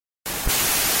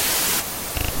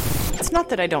It's not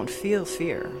that I don't feel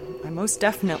fear. I most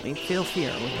definitely feel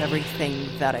fear with everything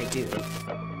that I do.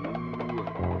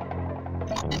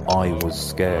 I was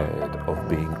scared of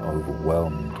being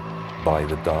overwhelmed by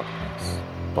the darkness,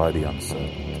 by the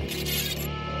uncertainty.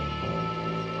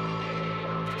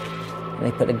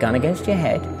 They put a gun against your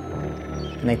head,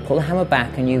 and they pull the hammer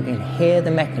back, and you can hear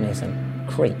the mechanism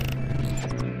creak.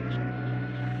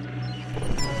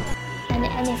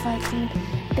 And if I can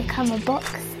become a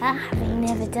boxer, having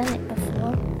never done it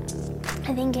before,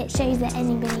 I think it shows that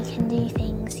anybody can do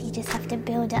things. You just have to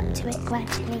build up to it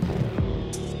gradually.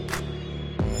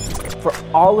 For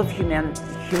all of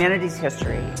humanity's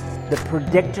history, the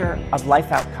predictor of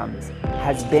life outcomes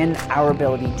has been our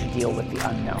ability to deal with the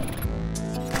unknown.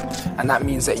 And that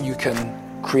means that you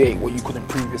can create what you couldn't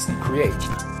previously create.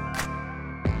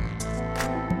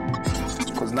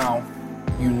 Because now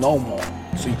you know more,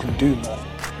 so you can do more.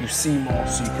 You see more,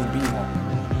 so you can be more.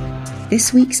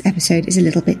 This week's episode is a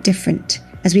little bit different,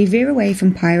 as we veer away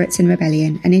from Pirates and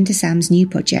Rebellion and into Sam's new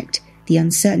project, The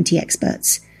Uncertainty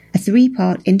Experts, a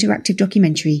 3-part interactive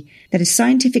documentary that has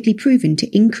scientifically proven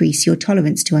to increase your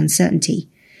tolerance to uncertainty.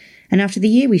 And after the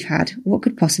year we've had, what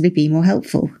could possibly be more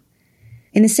helpful?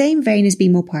 In the same vein as Be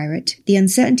More Pirate, The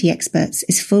Uncertainty Experts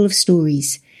is full of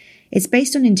stories. It's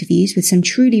based on interviews with some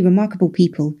truly remarkable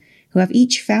people who have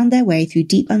each found their way through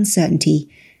deep uncertainty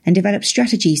and developed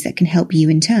strategies that can help you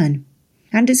in turn.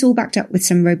 And it's all backed up with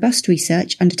some robust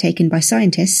research undertaken by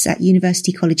scientists at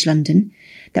University College London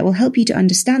that will help you to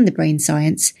understand the brain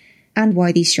science and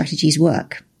why these strategies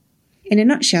work. In a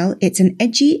nutshell, it's an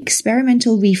edgy,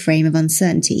 experimental reframe of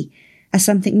uncertainty as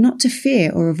something not to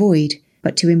fear or avoid,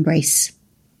 but to embrace.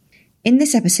 In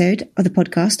this episode of the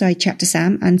podcast, I chat to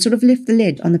Sam and sort of lift the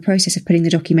lid on the process of putting the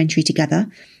documentary together,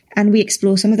 and we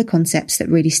explore some of the concepts that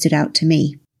really stood out to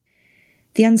me.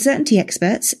 The Uncertainty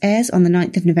Experts airs on the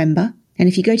 9th of November, and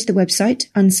if you go to the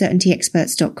website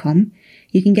uncertaintyexperts.com,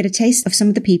 you can get a taste of some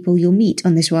of the people you'll meet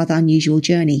on this rather unusual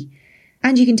journey.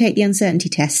 And you can take the uncertainty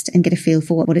test and get a feel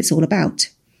for what it's all about.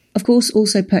 Of course,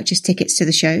 also purchase tickets to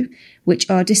the show, which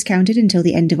are discounted until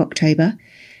the end of October.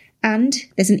 And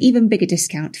there's an even bigger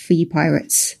discount for you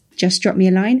pirates. Just drop me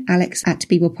a line,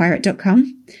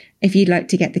 alex@bemolepirate.com, if you'd like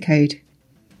to get the code.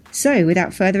 So,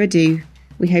 without further ado,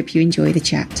 we hope you enjoy the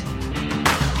chat.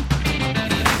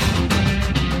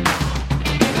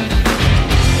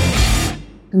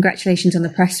 Congratulations on the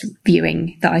press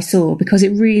viewing that I saw, because it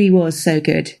really was so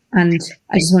good. And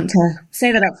I just want to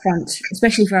say that up front,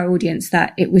 especially for our audience,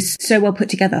 that it was so well put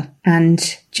together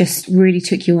and just really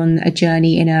took you on a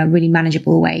journey in a really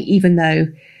manageable way, even though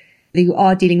you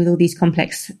are dealing with all these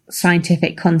complex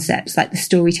scientific concepts, like the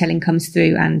storytelling comes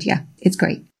through, and yeah, it's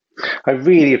great. I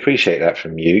really appreciate that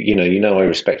from you. You know, I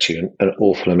respect you an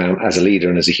awful amount as a leader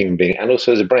and as a human being and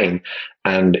also as a brain.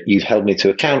 And you've held me to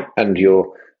account, and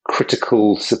your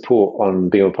critical support on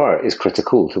Be More Pirate is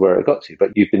critical to where it got to. But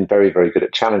you've been very, very good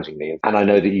at challenging me. And I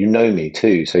know that you know me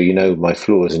too. So you know my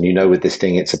flaws, and you know with this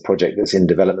thing, it's a project that's in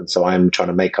development. So I'm trying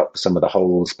to make up for some of the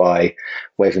holes by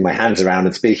waving my hands around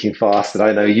and speaking fast. And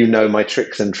I know you know my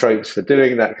tricks and tropes for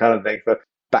doing that kind of thing, for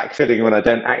backfilling when I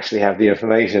don't actually have the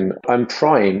information. I'm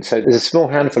trying. So there's a small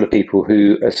handful of people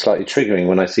who are slightly triggering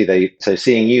when I see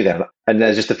seeing you then. And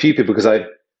there's just a few people because I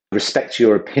respect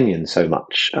your opinion so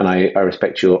much, and I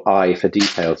respect your eye for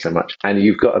detail so much, and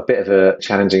you've got a bit of a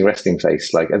challenging resting face,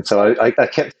 and so I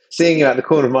kept seeing you out the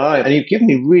corner of my eye, and you've given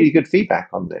me really good feedback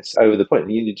on this over the point.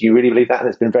 Do you really believe that? And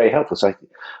it's been very helpful. So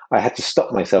I had to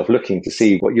stop myself looking to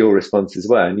see what your responses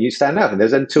were, and you stand out. And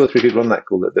there's then 2 or 3 people on that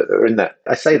call that are in that.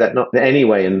 I say that not in any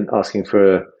way in asking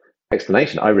for a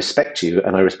explanation. I respect you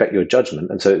and I respect your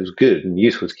judgment, and so it was good and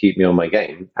useful to keep me on my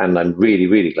game, and I'm really,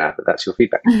 really glad that that's your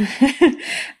feedback.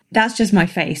 That's just my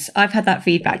face. I've had that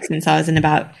feedback since I was in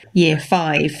about year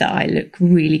 5, that I look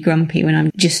really grumpy when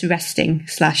I'm just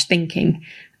resting/thinking.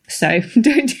 So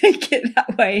don't take it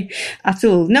that way at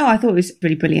all. No, I thought it was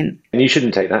really brilliant. And you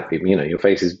shouldn't take that, people. Your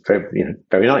face is very,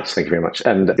 very nice. Thank you very much.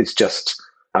 And it's just,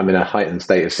 I'm in a heightened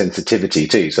state of sensitivity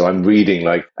too. So I'm reading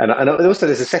and also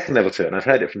there's a second level to it. And I've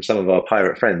heard it from some of our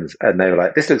pirate friends, and they were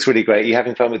like, this looks really great. Are you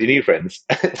having fun with your new friends?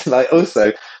 It's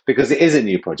also because it is a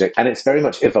new project, and it's very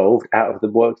much evolved out of the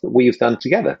work that we've done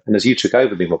together. And as you took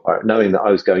over Be More Pirate, knowing that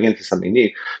I was going into something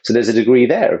new. So there's a degree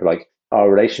there of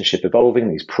our relationship evolving,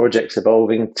 these projects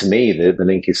evolving. To me, the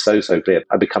link is so clear.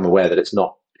 I become aware that it's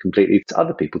not completely to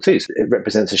other people too. So it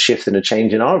represents a shift and a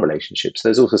change in our relationships.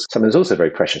 There's also something that's also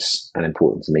very precious and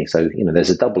important to me. So,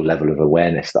 there's a double level of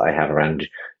awareness that I have around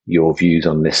your views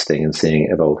on this thing and seeing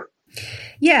it evolve.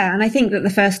 Yeah. And I think that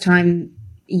the first time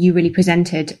you really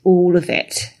presented all of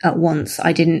it at once,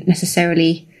 I didn't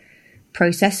necessarily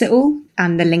process it all.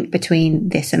 and the link between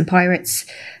this and pirates,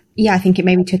 yeah, I think it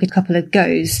maybe took a couple of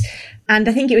goes. And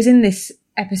I think it was in this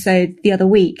episode the other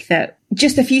week that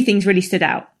just a few things really stood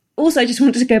out. Also, I just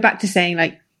wanted to go back to saying,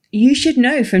 like, you should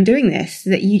know from doing this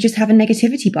that you just have a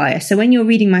negativity bias. So when you're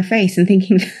reading my face and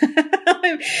thinking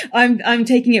I'm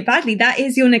taking it badly, that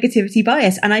is your negativity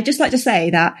bias. And I'd just like to say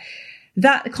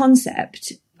that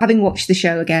concept, having watched the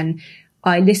show again,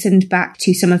 I listened back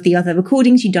to some of the other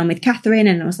recordings you'd done with Catherine,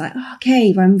 and I was like, oh,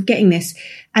 okay, I'm getting this.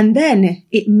 And then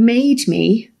it made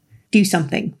me do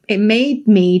something. It made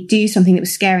me do something that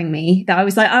was scaring me, that I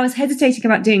was hesitating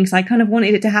about doing because I kind of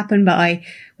wanted it to happen, but I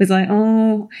was like,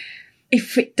 oh,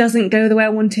 if it doesn't go the way I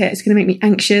want it, it's going to make me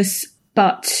anxious.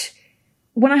 But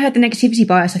when I heard the negativity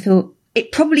bias, I thought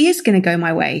it probably is going to go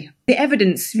my way. The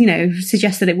evidence,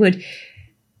 suggests that it would.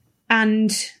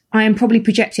 And I am probably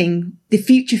projecting the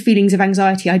future feelings of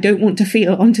anxiety I don't want to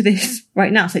feel onto this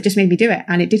right now. So it just made me do it.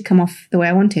 And it did come off the way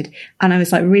I wanted. And I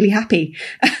was like really happy.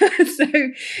 So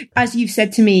as you've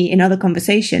said to me in other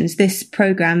conversations, this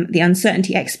program, The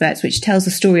Uncertainty Experts, which tells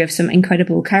the story of some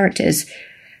incredible characters,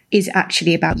 is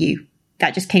actually about you.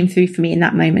 That just came through for me in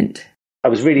that moment. I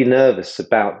was really nervous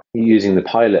about using the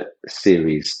pilot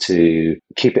series to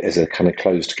keep it as a kind of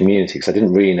closed community because I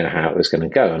didn't really know how it was going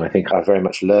to go. And I think I very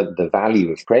much learned the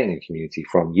value of creating a community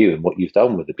from you and what you've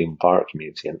done with the Be More Pirate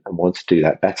community and want to do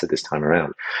that better this time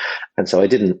around. And so I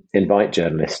didn't invite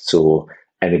journalists or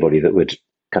anybody that would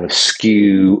kind of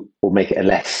skew or make it a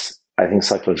less, I think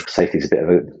psychological safety is a bit of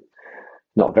a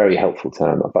not very helpful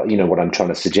term, but you know what I'm trying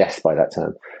to suggest by that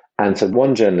term. And so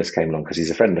one journalist came along because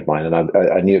he's a friend of mine, and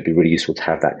I knew it'd be really useful to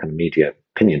have that kind of media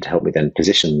opinion to help me then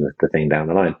position the thing down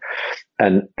the line.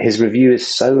 And his review is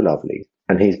so lovely.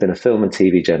 And he's been a film and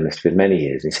TV journalist for many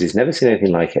years. And he said he's never seen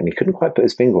anything like it. And he couldn't quite put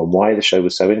his finger on why the show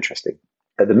was so interesting.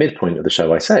 At the midpoint of the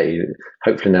show, I say,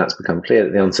 hopefully now it's become clear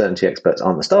that the Uncertainty Experts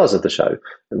aren't the stars of the show.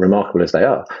 And remarkable as they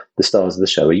are, the stars of the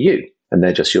show are you. And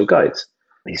they're just your guides.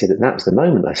 He said that was the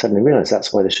moment I suddenly realised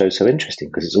that's why the show's so interesting,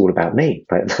 because it's all about me.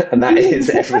 Right? And that is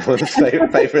everyone's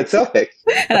favourite topic.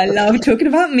 And I love talking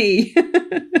about me.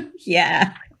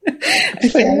 Yeah.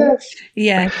 Okay.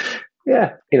 Yeah.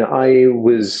 Yeah. I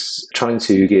was trying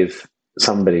to give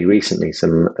somebody recently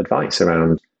some advice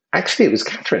around, actually it was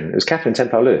Catherine. It was Catherine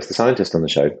Tenpal-Lewis, the scientist on the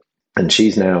show. And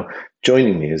she's now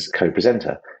joining me as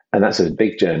co-presenter. And that's a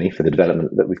big journey for the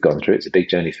development that we've gone through. It's a big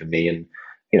journey for me, and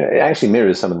it actually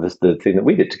mirrors some of the thing that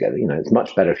we did together. It's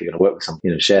much better if you're going to work with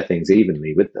someone, share things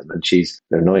evenly with them. And she's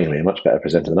annoyingly a much better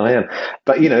presenter than I am.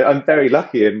 But, I'm very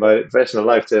lucky in my professional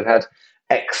life to have had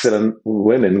excellent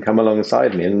women come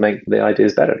alongside me and make the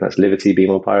ideas better. And that's Liberty, Be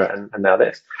More Pirate, and now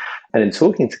this. And in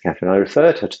talking to Catherine, I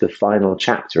referred her to the final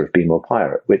chapter of Be More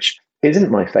Pirate, which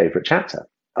isn't my favourite chapter.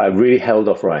 I really held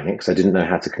off writing it because I didn't know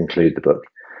how to conclude the book.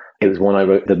 It was one I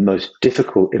wrote the most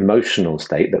difficult emotional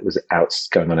state that was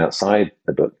going on outside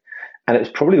the book. And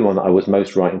it's probably the one that I was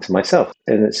most writing to myself.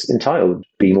 And it's entitled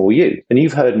Be More You. And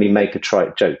you've heard me make a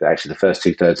trite joke that actually the first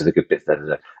 2/3 are the good bits.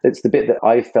 It's the bit that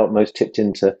I felt most tipped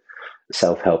into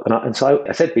self-help. And so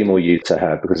I said Be More You to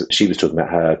her because she was talking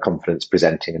about her confidence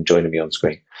presenting and joining me on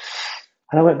screen.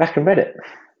 And I went back and read it.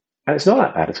 And it's not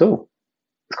that bad at all.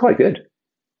 It's quite good.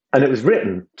 And it was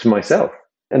written to myself.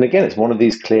 And again, it's one of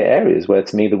these clear areas where,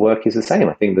 to me, the work is the same.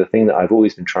 I think the thing that I've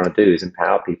always been trying to do is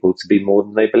empower people to be more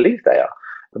than they believe they are,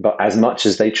 but as much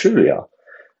as they truly are.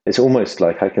 It's almost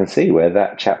like I can see where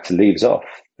that chapter leaves off,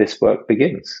 this work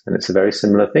begins. And it's a very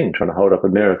similar thing, trying to hold up a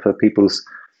mirror for people's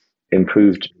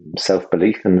improved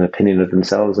self-belief and opinion of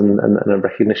themselves and a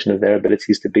recognition of their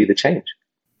abilities to be the change.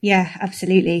 Yeah,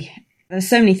 absolutely. There's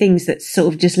so many things that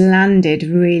sort of just landed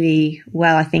really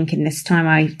well, I think, in this time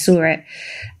I saw it,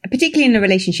 particularly in the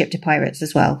relationship to pirates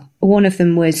as well. One of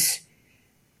them was,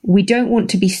 we don't want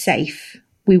to be safe.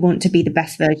 We want to be the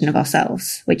best version of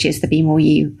ourselves, which is the Be More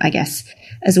You, I guess,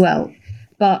 as well.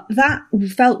 But that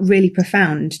felt really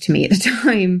profound to me at the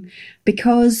time,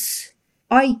 because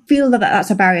I feel that that's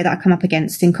a barrier that I come up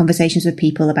against in conversations with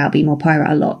people about Be More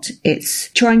Pirate a lot. It's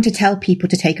trying to tell people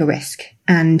to take a risk,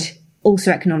 and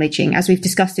also acknowledging, as we've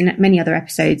discussed in many other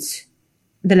episodes,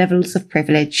 the levels of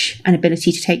privilege and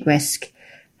ability to take risk,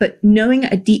 but knowing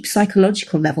at a deep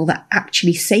psychological level that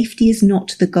actually safety is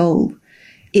not the goal.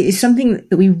 It is something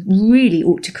that we really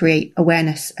ought to create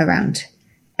awareness around.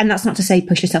 And that's not to say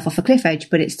push yourself off a cliff edge,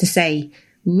 but it's to say,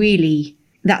 really,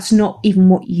 that's not even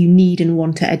what you need and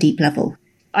want at a deep level.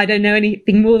 I don't know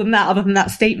anything more than that, other than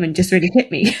that statement just really hit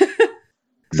me.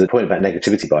 The point about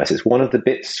negativity bias is one of the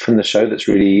bits from the show that's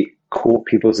really caught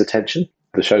people's attention.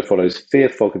 The show follows fear,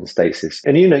 fog, and stasis.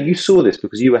 And you saw this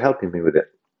because you were helping me with it.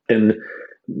 In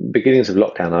beginnings of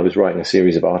lockdown, I was writing a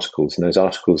series of articles. And those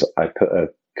articles, I put a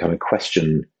kind of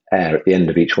question questionnaire at the end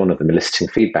of each one of them, eliciting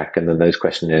feedback, and then those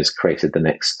questionnaires created the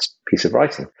next piece of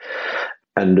writing.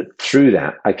 And through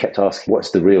that, I kept asking,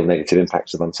 what's the real negative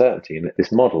impacts of uncertainty? And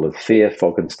this model of fear,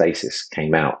 fog, and stasis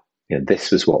came out.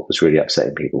 This was what was really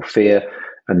upsetting people. Fear,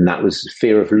 and that was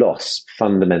fear of loss,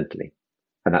 fundamentally.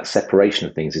 And that separation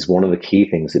of things is one of the key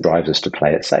things that drives us to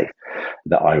play it safe.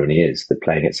 The irony is that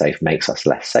playing it safe makes us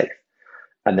less safe.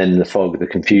 And then the fog, the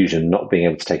confusion, not being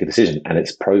able to take a decision. And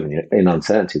it's proven in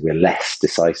uncertainty, we're less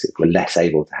decisive. We're less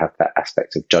able to have that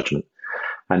aspect of judgment.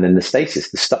 And then the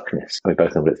stasis, the stuckness. We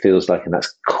both know what it feels like, and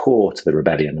that's core to the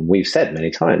rebellion. And we've said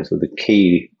many times that the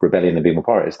key rebellion of being a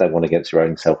pirate is that one against your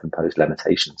own self-imposed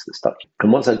limitations that stuck you.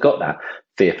 And once I got that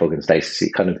fear, fog, and stasis,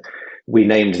 we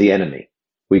named the enemy.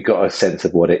 We got a sense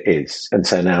of what it is. And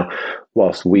so now,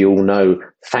 whilst we all know,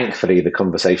 thankfully, the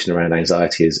conversation around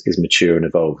anxiety is mature and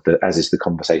evolved, as is the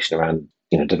conversation around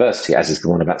diversity, as is the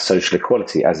one about social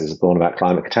equality, as is the one about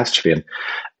climate catastrophe.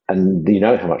 And you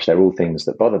know how much they're all things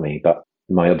that bother me. But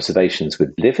my observations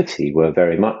with liberty were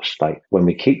very much like, when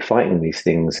we keep fighting these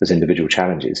things as individual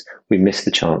challenges, we miss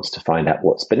the chance to find out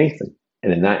what's beneath them.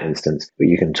 And in that instance,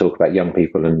 you can talk about young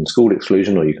people and school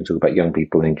exclusion, or you can talk about young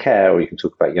people in care, or you can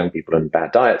talk about young people and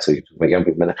bad diets, or you can talk about young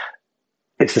people in...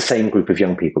 It's the same group of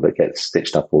young people that gets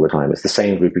stitched up all the time. It's the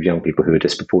same group of young people who are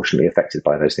disproportionately affected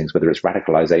by those things, whether it's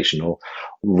radicalization or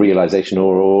realization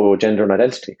or gender and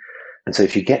identity. And so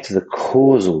if you get to the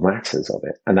causal matters of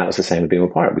it, and that was the same with being a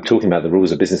pirate, we're talking about the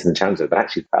rules of business and the challenges, but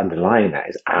actually underlying that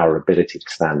is our ability to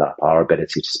stand up, our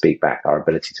ability to speak back, our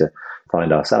ability to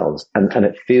find ourselves. And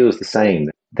it feels the same.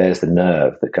 There's the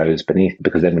nerve that goes beneath,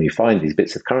 because then when you find these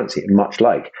bits of currency, much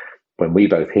like when we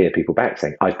both hear people back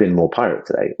saying, I've been more pirate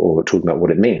today, or talking about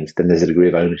what it means, then there's a degree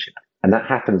of ownership. And that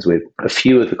happens with a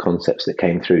few of the concepts that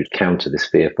came through to counter this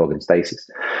fear, fog, and stasis.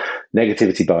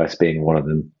 Negativity bias being one of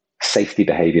them, safety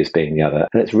behaviors being the other.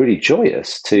 And it's really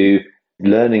joyous to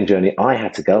learning journey I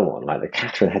had to go on, like that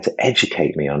Catherine had to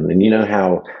educate me on. And you know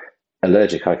how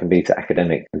allergic I can be to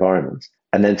academic environments.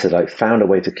 And then to found a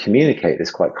way to communicate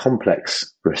this quite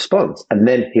complex response, and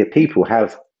then hear people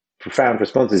have profound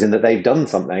responses in that they've done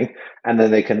something, and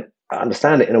then they can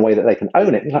understand it in a way that they can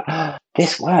own it. You're like,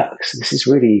 this works. This is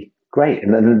really great.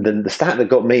 And then the stat that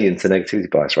got me into negativity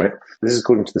bias, right? This is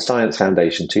according to the Science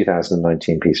Foundation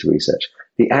 2019 piece of research.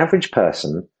 The average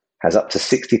person has up to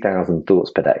 60,000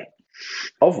 thoughts per day,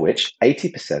 of which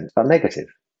 80% are negative.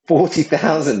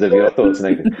 40,000 of your thoughts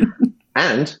are negative.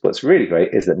 And what's really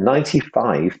great is that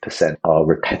 95% are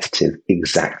repetitive,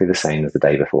 exactly the same as the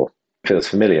day before. Feels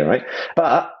familiar, right?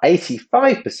 But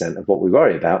 85% of what we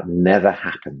worry about never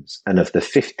happens. And of the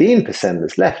 15%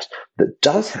 that's left that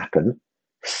does happen,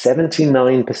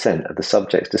 79% of the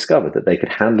subjects discovered that they could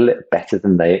handle it better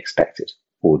than they expected,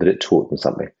 or that it taught them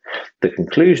something. The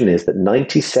conclusion is that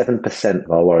 97%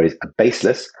 of our worries are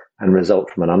baseless and result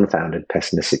from an unfounded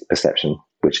pessimistic perception,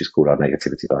 which is called our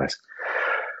negativity bias.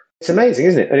 It's amazing,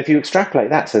 isn't it? And if you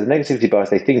extrapolate that, so the negativity bias,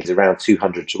 they think is around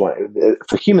 200 to 1.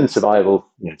 For human survival,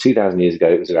 2,000 years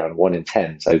ago, it was around 1 in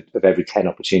 10. So of every 10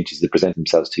 opportunities that present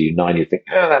themselves to you, 9 you'd think,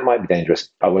 that might be dangerous.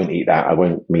 I won't eat that. I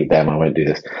won't meet them. I won't do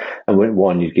this. And when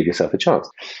 1, you'd give yourself a chance.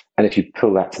 And if you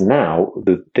pull that to now,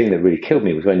 the thing that really killed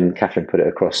me was when Catherine put it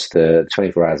across the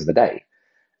 24 hours of the day.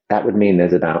 That would mean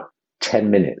there's about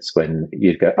 10 minutes when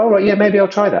you'd go, oh, right, yeah, maybe I'll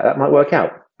try that. That might work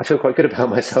out. I feel quite good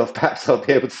about myself. Perhaps I'll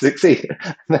be able to succeed.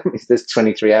 That means there's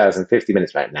 23 hours and 50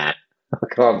 minutes. Right? Nah,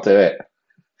 I can't do it.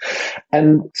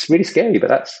 And it's really scary, but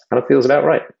that's kind of feels about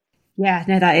right. Yeah,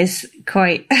 no, that is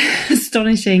quite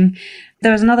astonishing.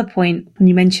 There was another point when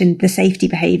you mentioned the safety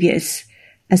behaviours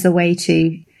as a way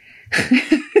to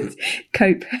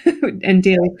cope and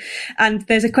deal. And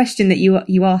there's a question that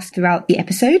you asked throughout the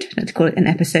episode, not to call it an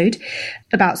episode,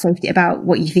 about safety, about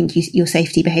what you think your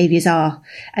safety behaviours are.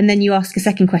 And then you ask a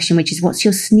second question, which is, what's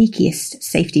your sneakiest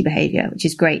safety behaviour? Which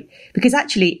is great, because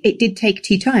actually it did take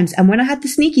 2 times. And when I had the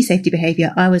sneaky safety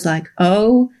behaviour, I was like,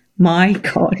 oh my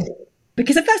God.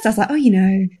 Because at first I was like,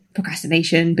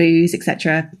 procrastination, booze,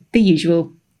 etc., the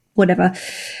usual, whatever.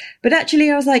 But actually,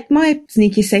 I was like, my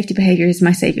sneaky safety behavior is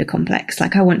my savior complex.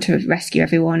 Like, I want to rescue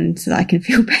everyone so that I can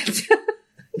feel better,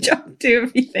 do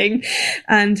everything.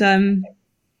 And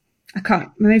I can't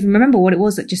even remember what it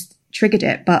was that just triggered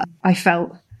it, but I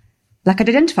felt like I'd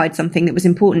identified something that was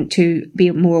important to be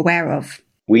more aware of.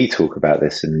 We talk about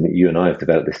this, and you and I have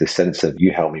developed this sense of,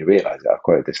 you help me realize it. I've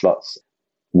quoted this lots.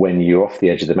 When you're off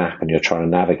the edge of the map and you're trying to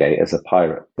navigate as a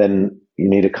pirate, then you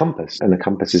need a compass, and the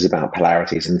compass is about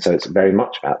polarities. And so it's very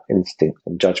much about instinct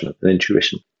and judgment and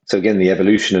intuition. So again, the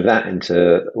evolution of that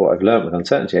into what I've learned with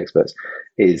uncertainty experts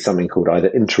is something called either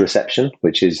interoception,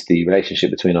 which is the relationship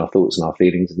between our thoughts and our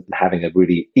feelings and having a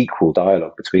really equal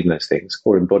dialogue between those things,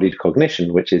 or embodied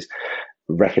cognition, which is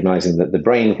recognizing that the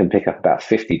brain can pick up about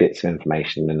 50 bits of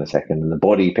information in a second and the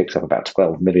body picks up about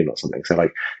 12 million or something. So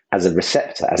like as a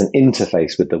receptor, as an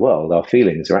interface with the world, our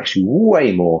feelings are actually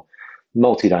way more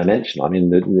multidimensional. I mean,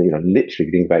 literally, if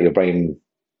you think about your brain,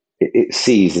 it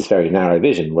sees this very narrow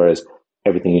vision, whereas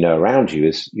everything you know around you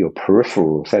is your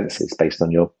peripheral senses based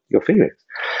on your feelings.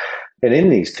 And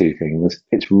in these two things,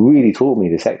 it's really taught me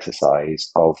this exercise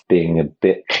of being a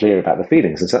bit clear about the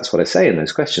feelings. And so that's what I say in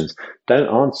those questions. Don't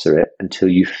answer it until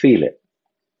you feel it.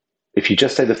 If you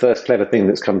just say the first clever thing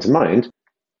that's come to mind,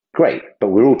 great. But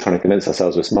we're all trying to convince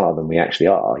ourselves we're smarter than we actually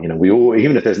are. We all,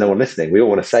 even if there's no one listening, we all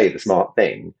want to say the smart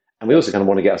thing. And we also kind of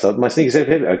want to get ourselves, my sneakers,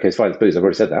 okay, it's fine, it's booze, I've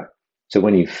already said that. So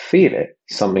when you feel it,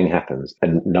 something happens,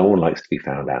 and no one likes to be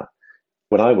found out.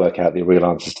 When I work out the real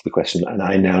answers to the question, and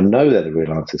I now know they're the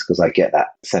real answers because I get that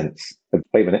sense of,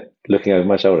 wait a minute, looking over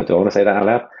my shoulder, do I want to say that out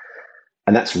loud?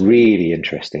 And that's really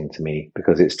interesting to me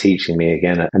because it's teaching me,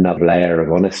 again, another layer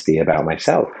of honesty about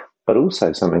myself, but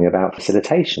also something about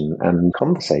facilitation and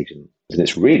conversation. And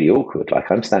it's really awkward.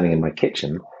 Like I'm standing in my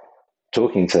kitchen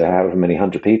talking to however many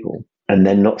 100 people and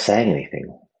then not saying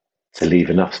anything, to leave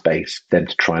enough space for them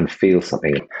to try and feel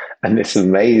something. And this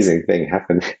amazing thing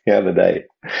happened the other day.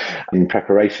 In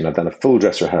preparation, I've done a full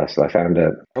dress rehearsal. I found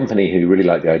a company who really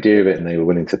liked the idea of it and they were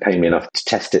willing to pay me enough to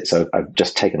test it. So I've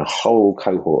just taken a whole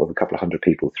cohort of a couple of 100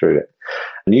 people through it.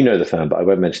 And you know the firm, but I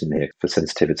won't mention it here for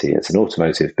sensitivity. It's an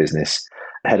automotive business.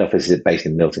 Head office is based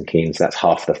in Milton Keynes. That's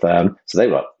half the firm. So they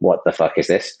were like, what the fuck is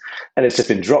this? And it's just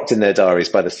been dropped in their diaries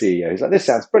by the CEO. He's like, this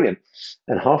sounds brilliant.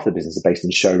 And half the business is based in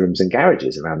showrooms and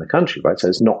garages around the country, right? So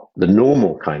it's not the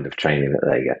normal kind of training that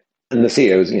they get. And the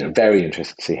CEO was, very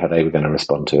interested to see how they were going to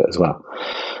respond to it as well.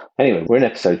 Anyway, we're in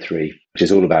episode 3, which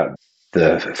is all about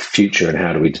the future and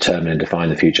how do we determine and define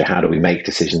the future? How do we make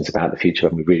decisions about the future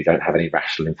when we really don't have any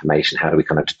rational information? How do we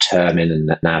kind of determine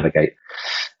and navigate?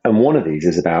 And one of these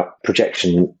is about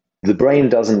projection. The brain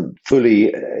doesn't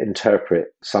fully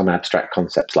interpret some abstract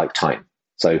concepts like time.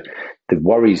 So the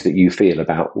worries that you feel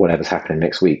about whatever's happening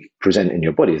next week present in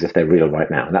your body as if they're real right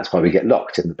now. And that's why we get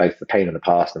locked in both the pain of the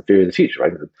past and fear of the future,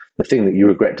 right? The thing that you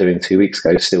regret doing 2 weeks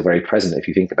ago is still very present if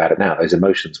you think about it now. Those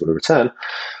emotions will return,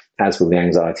 as will the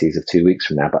anxieties of 2 weeks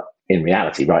from now. But in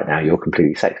reality, right now, you're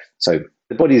completely safe. So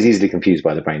the body is easily confused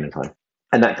by the brain and time.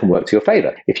 And that can work to your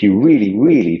favor. If you really,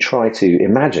 really try to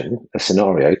imagine a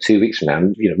scenario 2 weeks from now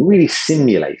and really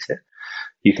simulate it,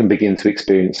 you can begin to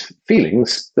experience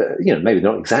feelings that, maybe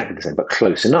not exactly the same, but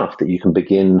close enough that you can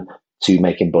begin to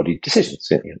make embodied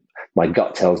decisions. My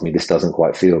gut tells me this doesn't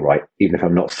quite feel right. Even if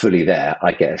I'm not fully there,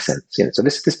 I get a sense. So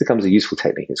this becomes a useful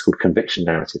technique. It's called conviction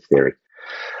narrative theory.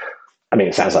 I mean,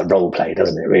 it sounds like role play,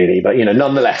 doesn't it, really? But,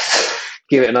 nonetheless,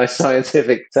 give it a nice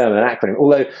scientific term, an acronym.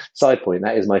 Although, side point,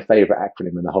 that is my favorite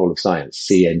acronym in the whole of science,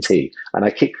 CNT. And I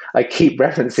keep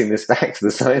referencing this back to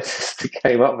the scientists who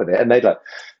came up with it. And they're like,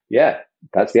 yeah,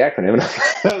 that's the acronym.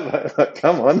 And I'm like,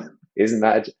 come on, isn't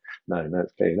that? No,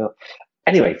 it's clearly not.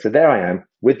 Anyway, so there I am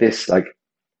with this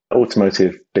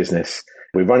automotive business.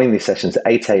 We're running these sessions at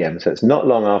 8 a.m. So it's not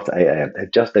long after 8 a.m.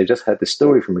 They've just heard the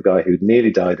story from a guy who nearly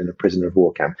died in a prisoner of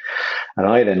war camp. And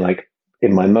I then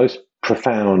in my most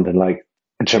profound and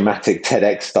dramatic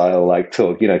TEDx style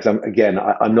talk, because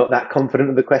I'm not that confident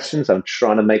of the questions. I'm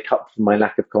trying to make up for my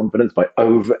lack of confidence by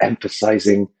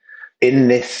overemphasizing in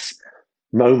this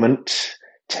moment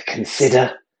to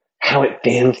consider how it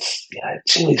feels,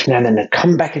 2 weeks from now, and then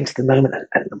come back into the moment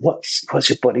and what's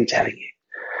your body telling you?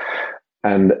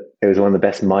 And it was one of the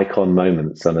best mic on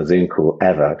moments on a Zoom call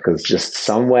ever, because just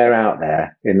somewhere out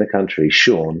there in the country,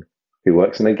 Sean, who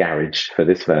works in a garage for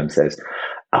this firm, says,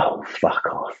 "Oh, fuck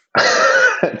off."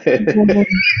 and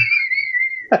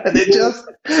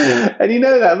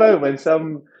that moment when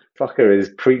some fucker is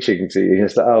preaching to you,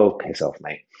 it's like, "Oh, piss off,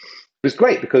 mate." It was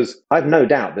great because I've no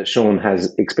doubt that Sean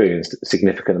has experienced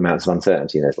significant amounts of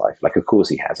uncertainty in his life. Of course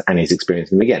he has, and he's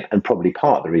experienced them again. And probably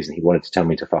part of the reason he wanted to tell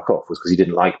me to fuck off was because he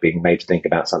didn't like being made to think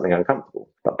about something uncomfortable.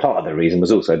 But part of the reason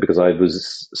was also because I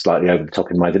was slightly over the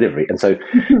top in my delivery. And so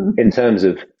in terms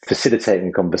of facilitating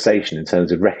a conversation, in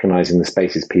terms of recognizing the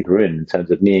spaces people are in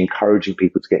terms of me encouraging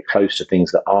people to get close to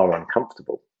things that are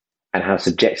uncomfortable, and how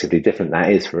subjectively different that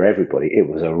is for everybody, it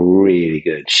was a really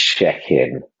good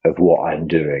check-in of what I'm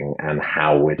doing and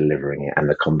how we're delivering it and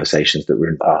the conversations that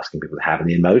we're asking people to have and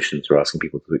the emotions we're asking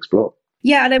people to explore.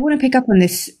 Yeah, and I want to pick up on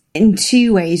this in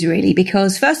 2 ways, really,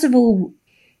 because first of all,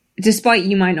 despite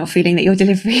you might not feeling that your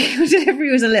delivery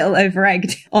was a little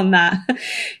over-egged on that,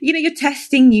 you're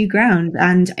testing new ground.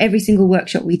 And every single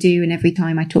workshop we do and every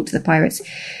time I talk to the pirates,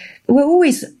 we're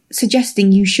always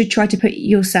suggesting you should try to put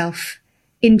yourself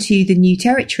into the new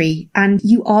territory, and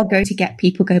you are going to get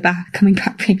people coming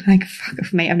back being like, fuck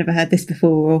off, mate, I've never heard this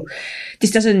before, or this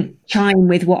doesn't chime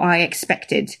with what I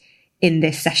expected in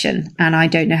this session and I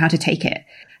don't know how to take it.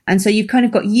 And so you've kind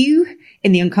of got you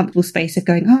in the uncomfortable space of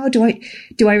going, oh, do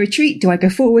I retreat? Do I go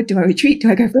forward? Do I retreat?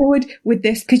 Do I go forward with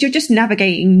this? Because you're just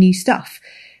navigating new stuff.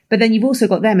 But then you've also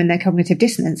got them and their cognitive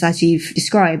dissonance, as you've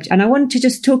described. And I wanted to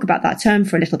just talk about that term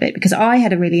for a little bit, because I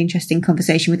had a really interesting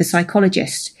conversation with a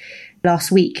psychologist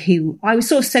last week who I was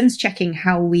sort of sense checking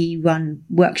how we run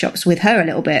workshops with her a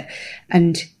little bit,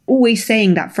 and always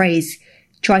saying that phrase,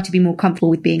 try to be more comfortable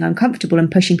with being uncomfortable,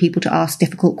 and pushing people to ask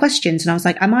difficult questions. And I was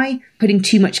like, am I putting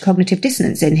too much cognitive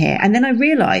dissonance in here? And then I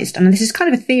realized, and this is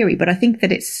kind of a theory, but I think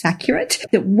that it's accurate,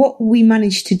 that what we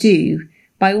managed to do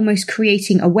by almost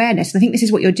creating awareness, and I think this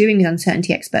is what you're doing with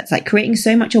Uncertainty Experts, like creating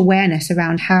so much awareness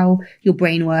around how your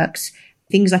brain works,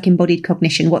 things like embodied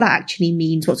cognition, what that actually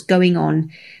means, what's going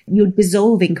on. You're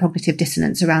dissolving cognitive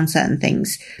dissonance around certain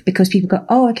things because people go,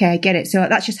 oh, okay, I get it. So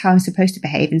that's just how I'm supposed to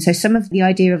behave. And so some of the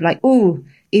idea of like, oh,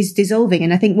 is dissolving.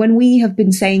 And I think when we have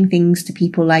been saying things to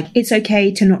people like, it's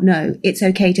okay to not know, it's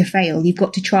okay to fail, you've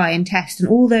got to try and test, and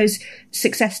all those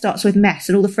success starts with mess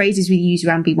and all the phrases we use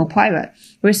around Be More Pirate,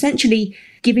 we're essentially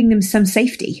giving them some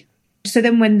safety. So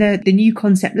then when the new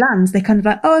concept lands, they're kind of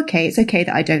like, oh, okay, it's okay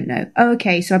that I don't know. Oh,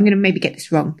 okay, so I'm going to maybe get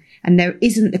this wrong. And there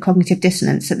isn't the cognitive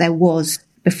dissonance that there was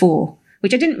before,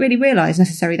 which I didn't really realize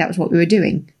necessarily that was what we were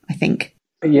doing, I think.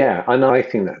 Yeah, and I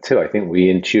think that too. I think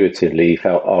we intuitively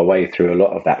felt our way through a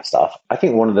lot of that stuff. I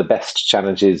think one of the best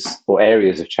challenges or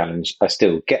areas of challenge I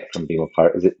still get from Be More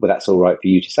Pirate is well, that's all right for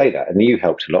you to say that. And you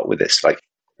helped a lot with this. Like,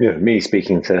 me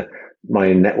speaking to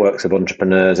my networks of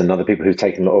entrepreneurs and other people who've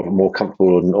taken a lot of more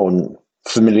comfortable and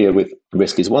familiar with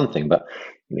risk is one thing, but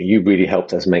you really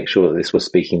helped us make sure that this was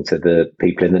speaking to the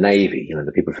people in the Navy,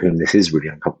 the people for whom this is really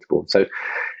uncomfortable. So,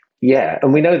 yeah,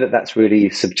 and we know that that's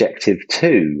really subjective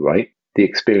too, right? The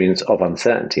experience of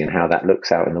uncertainty and how that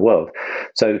looks out in the world.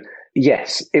 So,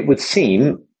 yes, it would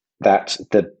seem that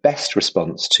the best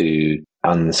response to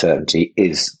uncertainty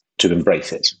is to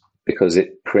embrace it, because it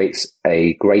creates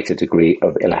a greater degree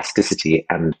of elasticity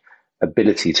and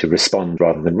ability to respond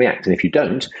rather than react. And if you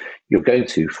don't, you're going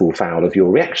to fall foul of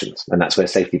your reactions. And that's where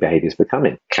safety behaviors become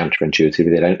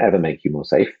counterintuitively. They don't ever make you more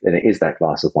safe. And it is that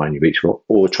glass of wine you reach for,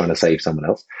 or trying to save someone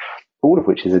else, all of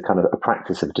which is a kind of a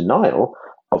practice of denial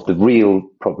of the real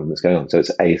problem that's going on. So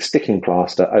it's a sticking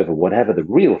plaster over whatever the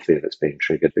real fear that's being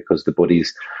triggered, because the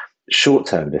body's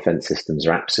short-term defense systems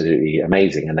are absolutely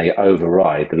amazing and they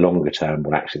override the longer term,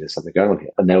 well, actually, there's something going on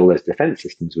here. And all those defense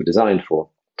systems were designed for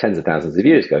tens of thousands of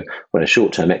years ago, when a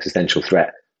short-term existential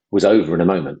threat was over in a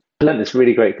moment. I learned this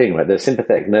really great thing, right? The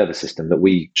sympathetic nervous system that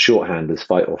we shorthand as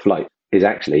fight or flight is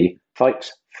actually fight,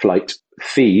 flight,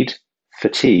 feed,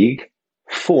 fatigue,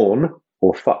 fawn,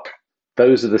 or fuck.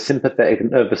 Those are the sympathetic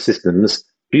nervous system's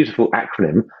beautiful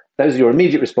acronym. Those are your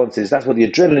immediate responses. That's what the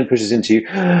adrenaline pushes into you.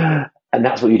 And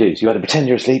that's what you do. So you either pretend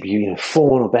you're asleep, you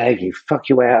fawn or beg, you fuck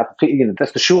your way up.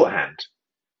 That's the shorthand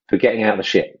for getting out of the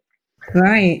shit.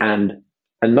 Right. And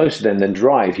most of them then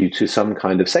drive you to some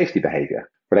kind of safety behavior,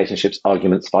 relationships,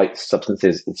 arguments, fights,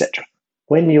 substances, etc.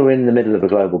 When you're in the middle of a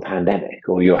global pandemic,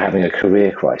 or you're having a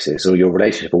career crisis, or your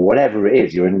relationship, or whatever it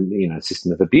is, you're in a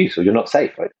system of abuse, or you're not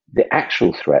safe, right? The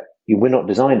actual threat, we're not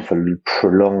designed for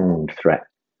prolonged threat.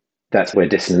 That's where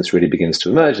dissonance really begins to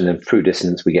emerge. And then through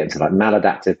dissonance, we get into like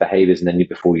maladaptive behaviors. And then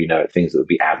before you know it, things that would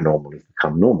be abnormal have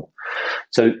become normal.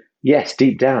 So yes,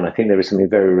 deep down, I think there is something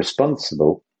very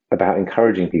responsible about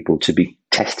encouraging people to be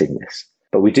testing this.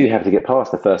 But we do have to get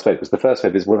past the first wave, because the first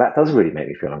wave is, well, that does really make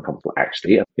me feel uncomfortable,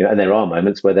 actually. And there are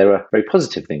moments where there are very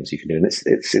positive things you can do. And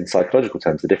it's in psychological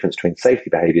terms, the difference between safety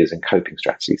behaviors and coping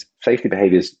strategies. Safety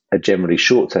behaviors are generally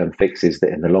short-term fixes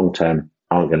that in the long term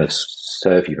aren't going to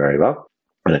serve you very well.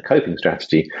 And a coping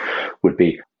strategy would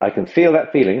be, I can feel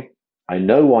that feeling. I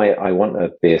know why I want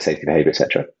to be a safety behavior,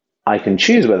 etc. I can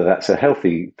choose whether that's a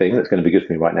healthy thing that's going to be good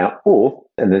for me right now, or,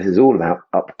 and this is all about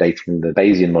updating the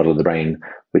Bayesian model of the brain,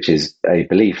 which is a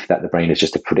belief that the brain is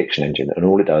just a prediction engine. And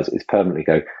all it does is permanently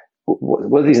go,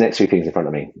 what are these next three things in front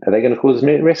of me? Are they going to cause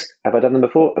me risk? Have I done them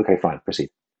before? Okay, fine,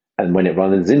 proceed. And when it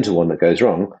runs into one that goes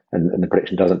wrong and the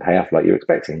prediction doesn't pay off like you're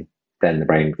expecting, then the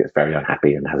brain gets very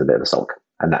unhappy and has a bit of a sulk.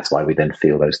 And that's why we then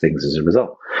feel those things as a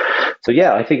result. So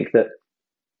yeah, I think that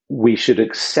we should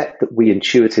accept that we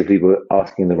intuitively were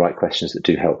asking the right questions that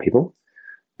do help people.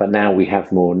 But now we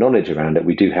have more knowledge around it.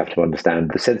 We do have to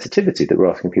understand the sensitivity that we're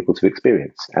asking people to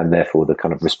experience, and therefore the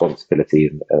kind of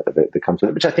responsibility that comes with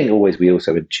it, which I think we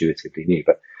also intuitively knew.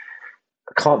 But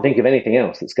I can't think of anything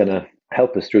else that's going to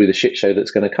help us through the shit show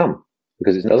that's going to come.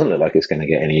 because it doesn't look like it's going to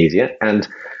get any easier. And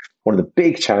one of the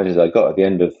big challenges I got at the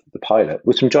end of the pilot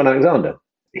was from John Alexander.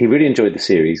 He really enjoyed the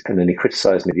series, and then he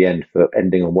criticised me at the end for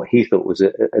ending on what he thought was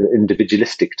an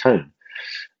individualistic tone.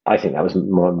 I think that was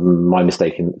my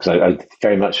mistake, because I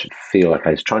very much feel like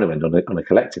I was trying to end on a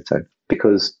collective tone.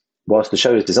 Because whilst the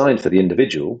show is designed for the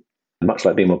individual, much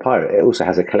like Be More Pirate, it also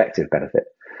has a collective benefit.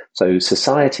 So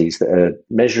societies that are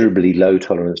measurably low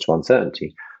tolerance to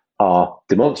uncertainty are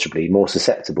demonstrably more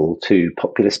susceptible to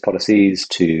populist policies,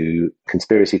 to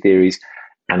conspiracy theories,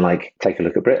 and take a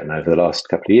look at Britain over the last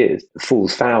couple of years,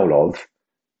 falls foul of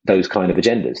those kind of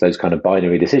agendas, those kind of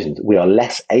binary decisions. We are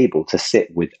less able to sit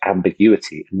with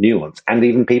ambiguity and nuance, and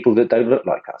even people that don't look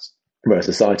like us. Whereas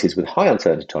societies with high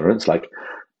uncertainty tolerance, like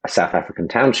a South African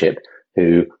township,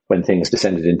 who, when things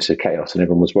descended into chaos and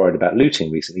everyone was worried about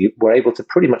looting recently, were able to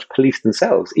pretty much police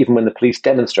themselves, even when the police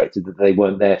demonstrated that they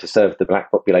weren't there to serve the black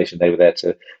population, they were there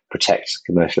to protect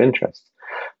commercial interests.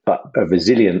 But a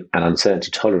resilient and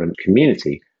uncertainty-tolerant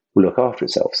community will look after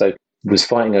itself. So was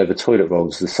fighting over toilet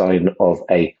rolls the sign of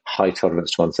a high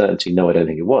tolerance to uncertainty? No, I don't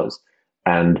think it was.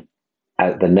 And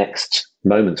at the next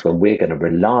moments when we're going to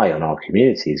rely on our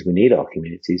communities, we need our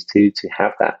communities to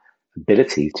have that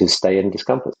ability to stay in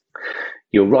discomfort.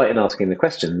 You're right in asking the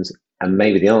questions, and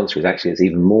maybe the answer is actually it's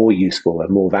even more useful and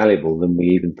more valuable than we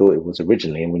even thought it was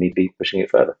originally, and we need to be pushing it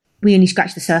further. We only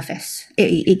scratch the surface.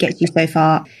 It gets you so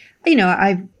far.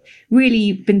 I've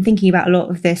really been thinking about a lot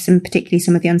of this, and particularly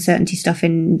some of the uncertainty stuff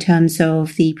in terms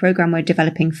of the program we're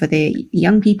developing for the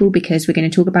young people, because we're going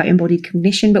to talk about embodied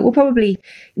cognition, but we'll probably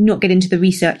not get into the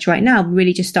research right now, but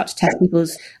really just start to test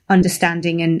people's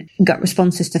understanding and gut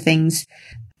responses to things.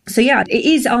 So yeah, it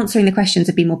is answering the questions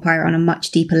of Be More Pirate on a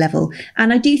much deeper level.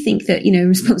 And I do think that, in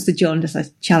response to John, just I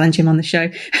challenge him on the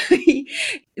show,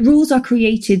 rules are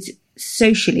created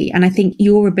socially. And I think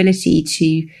your ability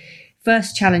to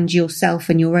first challenge yourself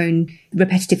and your own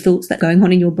repetitive thoughts that are going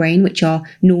on in your brain, which are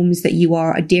norms that you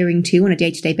are adhering to on a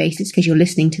day-to-day basis, because you're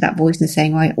listening to that voice and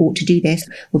saying, I ought to do this,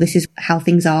 or this is how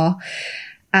things are.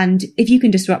 And if you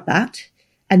can disrupt that,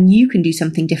 and you can do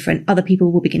something different, other people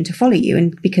will begin to follow you.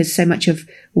 And because so much of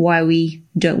why we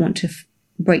don't want to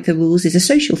break the rules is a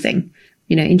social thing.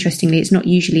 Interestingly, it's not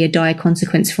usually a dire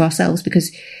consequence for ourselves,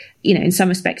 because, in some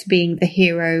respects, being the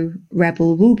hero,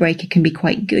 rebel, rule breaker can be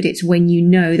quite good. It's when you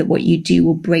know that what you do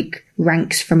will break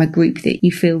ranks from a group that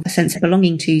you feel a sense of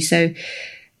belonging to. So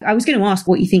I was going to ask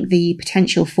what you think the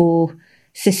potential for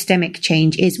systemic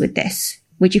change is with this,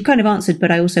 which you've kind of answered,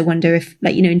 but I also wonder if,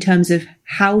 in terms of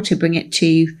how to bring it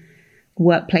to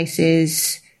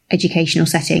workplaces, educational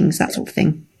settings, that sort of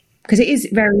thing. Because it is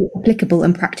very applicable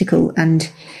and practical and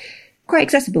quite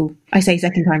accessible, I say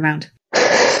second time round.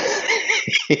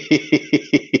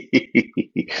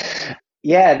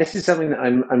 Yeah, this is something that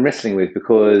I'm wrestling with,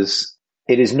 because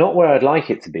it is not where I'd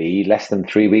like it to be less than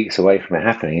 3 weeks away from it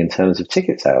happening in terms of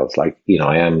ticket sales. I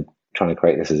am trying to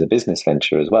create this as a business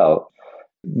venture as well.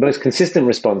 Most consistent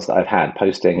response that I've had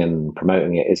posting and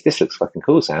promoting it is, this looks fucking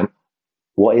cool, Sam.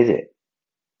 What is it?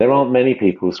 There aren't many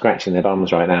people scratching their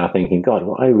bums right now thinking, God,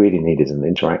 what I really need is an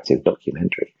interactive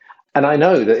documentary. And I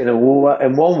know that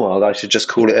in one world, I should just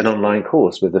call it an online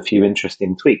course with a few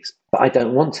interesting tweaks, but I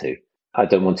don't want to. I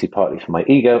don't want to, partly for my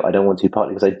ego. I don't want to,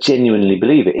 partly because I genuinely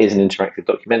believe it is an interactive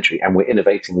documentary and we're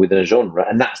innovating within a genre.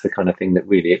 And that's the kind of thing that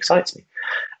really excites me.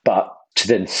 But to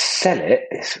then sell it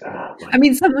is...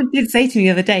 someone did say to me the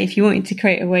other day, if you wanted to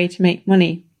create a way to make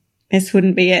money, this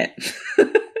wouldn't be it.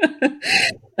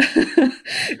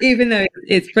 Even though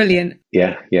it's brilliant.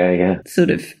 Yeah. Sort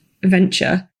of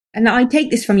venture. And I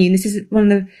take this from you, and this is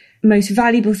one of the most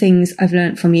valuable things I've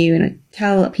learned from you, and I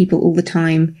tell people all the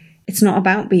time, it's not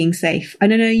about being safe. I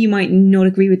don't know, you might not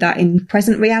agree with that in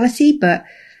present reality, but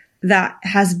that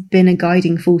has been a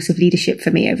guiding force of leadership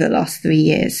for me over the last 3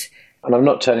 years. And I'm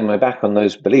not turning my back on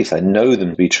those beliefs. I know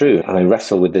them to be true. And I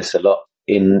wrestle with this a lot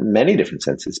in many different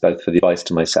senses, both for the advice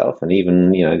to myself and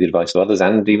even, the advice of others,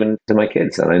 and even to my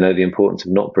kids. And I know the importance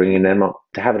of not bringing them up,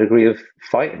 to have a degree of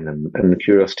fighting them and the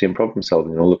curiosity and problem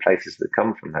solving and all the places that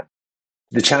come from that.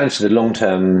 The challenge to the long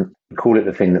term, call it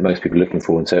the thing that most people are looking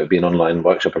for. And so it would be an online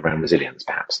workshop around resilience,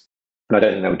 perhaps. And I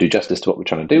don't think that would do justice to what we're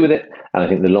trying to do with it. And I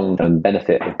think the long term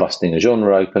benefit of busting a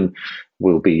genre open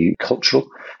will be cultural.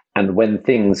 And when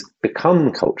things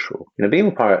become cultural, Be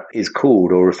More Pirate is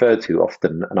called or referred to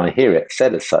often, and I hear it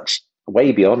said as such,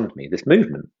 way beyond me, this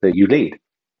movement that you lead.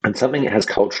 And something that has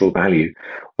cultural value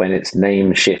when its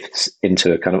name shifts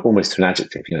into a kind of almost an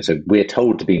adjective. So we're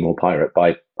told to be more pirate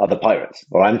by other pirates,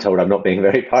 or I'm told I'm not being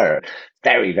very pirate.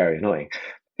 Very, very annoying.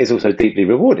 It's also deeply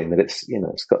rewarding that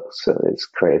it's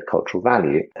created cultural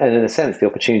value. And in a sense, the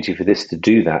opportunity for this to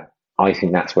do that I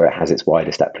think that's where it has its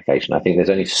widest application. I think there's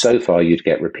only so far you'd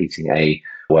get repeating a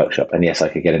workshop. And yes, I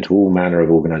could get into all manner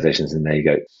of organizations, and there you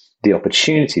go. The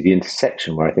opportunity, the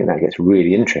intersection where I think that gets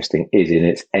really interesting is in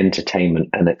its entertainment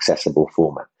and accessible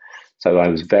format. So I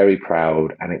was very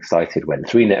proud and excited when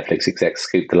 3 Netflix execs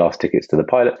scooped the last tickets to the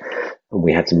pilot, and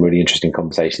we had some really interesting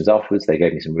conversations afterwards. They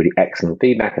gave me some really excellent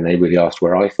feedback, and they really asked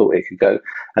where I thought it could go.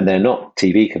 And they're not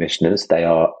TV commissioners. They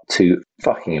are 2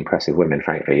 fucking impressive women,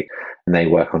 frankly, and they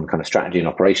work on kind of strategy and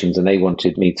operations, and they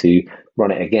wanted me to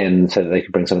run it again so that they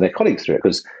could bring some of their colleagues through it,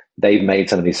 because they've made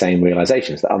some of these same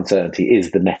realizations that uncertainty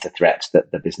is the meta threat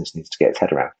that the business needs to get its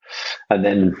head around. And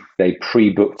then they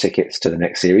pre-booked tickets to the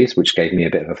next series, which gave me a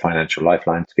bit of a financial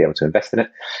lifeline to be able to invest in it.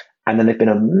 And then they've been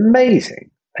amazing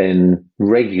in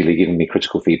regularly giving me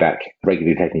critical feedback,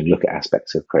 regularly taking a look at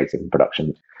aspects of creative and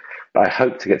production. I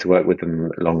hope to get to work with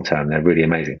them long term. They're really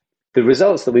amazing. The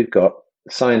results that we've got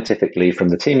scientifically from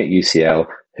the team at UCL,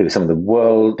 who are some of the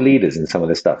world leaders in some of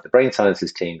this stuff, the brain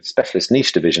sciences team, specialist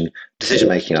niche division,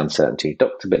 decision-making uncertainty,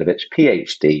 Dr. Bilovich,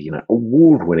 PhD,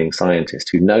 award-winning scientist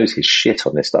who knows his shit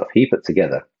on this stuff. He put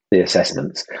together the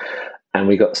assessments, and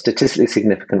we got statistically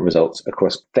significant results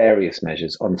across various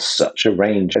measures on such a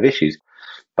range of issues.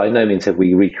 By no means have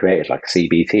we recreated like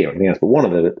CBT or anything else, but one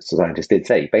of the scientists did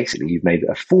say, basically, you've made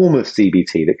a form of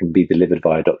CBT that can be delivered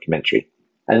by a documentary.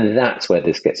 And that's where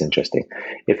this gets interesting.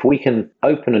 If we can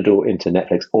open a door into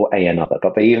Netflix or another,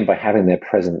 but even by having their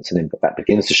presence and input, that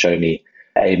begins to show me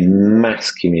a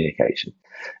mass communication.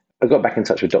 I got back in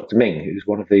touch with Dr. Ming, who's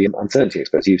one of the uncertainty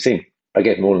experts you've seen. I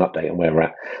gave him all an update on where we're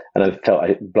at. And I felt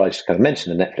obliged to kind of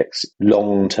mention the Netflix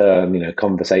long-term,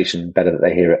 conversation, better that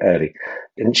they hear it early.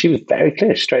 And she was very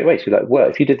clear straight away. She was like, well,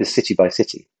 if you did this city by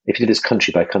city, if you did this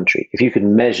country by country, if you could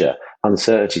measure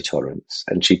uncertainty tolerance,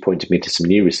 and she pointed me to some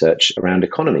new research around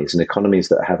economies, and economies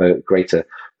that have a greater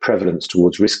prevalence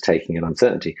towards risk-taking and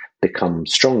uncertainty become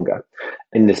stronger.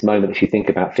 In this moment, if you think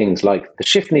about things like the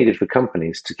shift needed for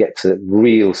companies to get to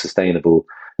real sustainable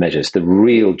measures, the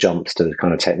real jumps to the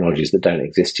kind of technologies that don't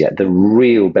exist yet, the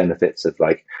real benefits of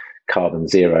like carbon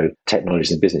zero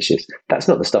technologies and business shifts, that's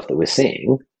not the stuff that we're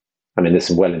seeing. I mean, there's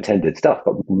some well-intended stuff,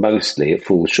 but mostly it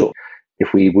falls short.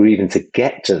 If we were even to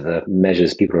get to the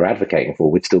measures people are advocating for,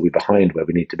 we'd still be behind where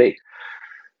we need to be.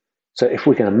 So if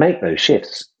we're going to make those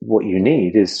shifts, what you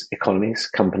need is economies,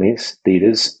 companies,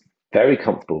 leaders, very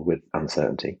comfortable with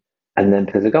uncertainty, and then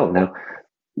there's a goal. Now,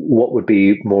 what would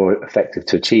be more effective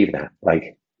to achieve that?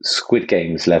 Like Squid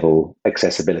Games level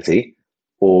accessibility,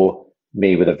 or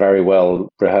me with a very well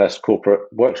rehearsed corporate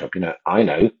workshop? I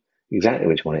know exactly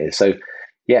which one it is. So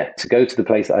yeah, to go to the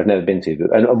place that I've never been to,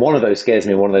 and one of those scares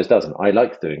me and one of those doesn't. I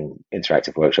like doing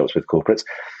interactive workshops with corporates.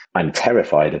 I'm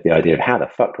terrified of the idea of how the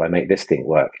fuck do I make this thing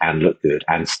work and look good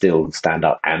and still stand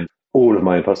up, and all of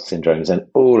my imposter syndromes and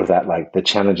all of that, like the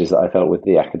challenges that I felt with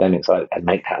the academic side, and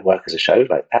make that work as a show.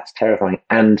 Like, that's terrifying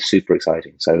and super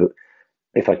exciting. So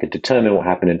if I could determine what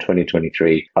happened in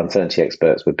 2023, Uncertainty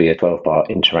Experts would be a 12-part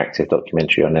interactive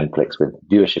documentary on Netflix with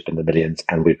viewership in the millions,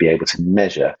 and we'd be able to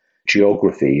measure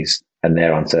geographies and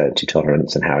their uncertainty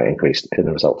tolerance and how it increased in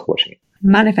the result of watching it.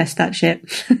 Manifest that shit.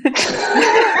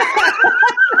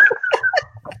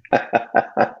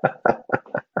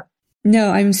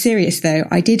 No, I'm serious though.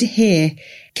 I did hear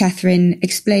Catherine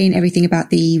explain everything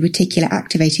about the reticular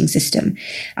activating system.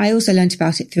 I also learnt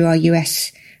about it through our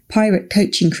US pirate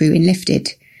coaching crew in Lifted.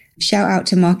 Shout out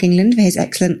to Mark England for his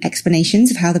excellent explanations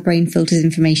of how the brain filters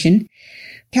information.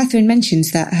 Catherine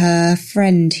mentions that her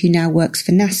friend who now works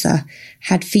for NASA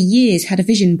had for years had a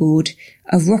vision board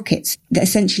of rockets, that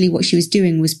essentially what she was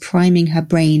doing was priming her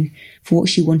brain for what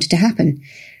she wanted to happen.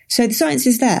 So the science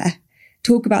is there.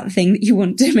 Talk about the thing that you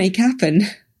want to make happen.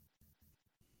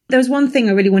 There was one thing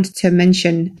I really wanted to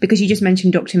mention, because you just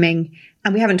mentioned Dr. Ming,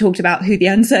 and we haven't talked about who the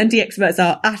uncertainty experts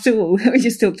are at all. We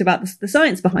just talked about the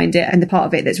science behind it and the part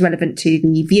of it that's relevant to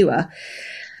the viewer.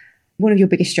 One of your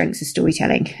biggest strengths is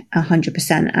storytelling,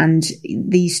 100%. And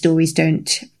these stories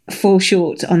don't fall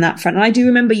short on that front. And I do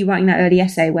remember you writing that early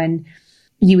essay when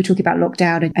you were talking about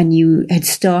lockdown, and you had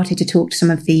started to talk to some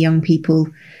of the young people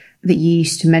that you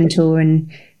used to mentor,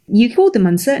 and you called them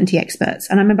uncertainty experts.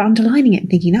 And I remember underlining it and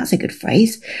thinking, that's a good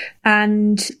phrase.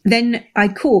 And then I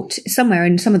caught somewhere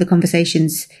in some of the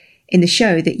conversations in the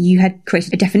show that you had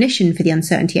created a definition for the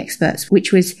uncertainty experts,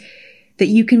 which was that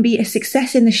you can be a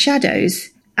success in the shadows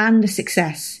and a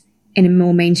success in a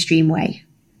more mainstream way.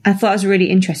 I thought it was really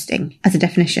interesting as a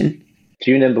definition.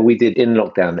 Do you remember we did in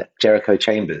lockdown Jericho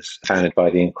Chambers, founded by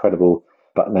the incredible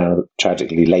but now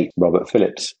tragically late Robert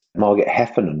Phillips. Margaret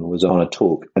Heffernan was on a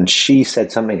talk, and she said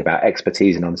something about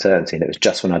expertise and uncertainty, and it was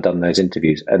just when I'd done those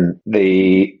interviews. And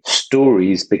the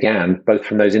stories began both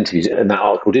from those interviews, and that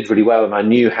article did really well, and I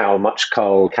knew how much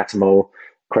Carl Catamol,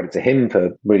 credit to him for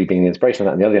really being the inspiration of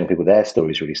that, and the other young people, their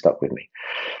stories really stuck with me.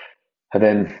 And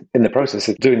then in the process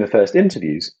of doing the first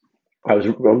interviews, I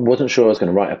wasn't sure I was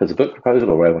going to write up as a book proposal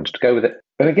or where I wanted to go with it.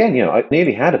 And again, I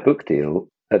nearly had a book deal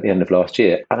at the end of last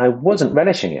year, and I wasn't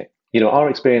relishing it. Our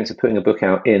experience of putting a book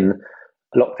out in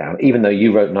lockdown, even though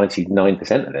you wrote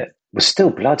 99% of it, was still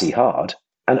bloody hard.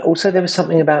 And also there was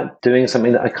something about doing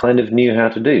something that I kind of knew how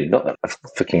to do. Not that I'm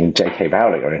fucking J.K.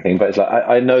 Rowling or anything, but it's like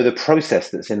I know the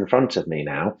process that's in front of me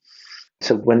now.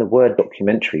 So when the word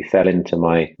documentary fell into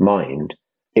my mind,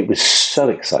 it was so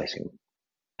exciting.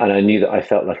 And I knew that I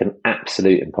felt like an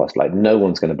absolute imposter. Like, no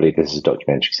one's going to believe this is a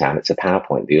documentary, Sam. It's a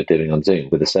PowerPoint that you're doing on Zoom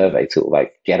with a survey tool.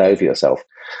 Like, get over yourself.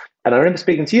 And I remember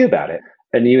speaking to you about it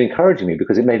and you encouraging me,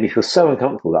 because it made me feel so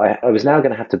uncomfortable that I was now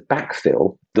going to have to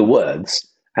backfill the words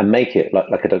and make it like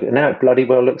a documentary. Now it bloody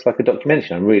well looks like a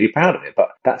documentary. I'm really proud of it, but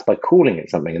that's by calling it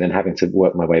something and then having to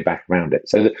work my way back around it.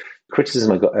 So the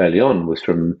criticism I got early on was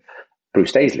from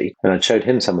Bruce Daisley, and I showed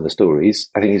him some of the stories.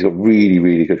 I think he's got really,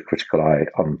 really good critical eye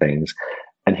on things.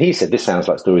 And he said, this sounds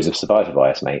like stories of survivor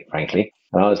bias, mate, frankly.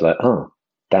 And I was like, oh,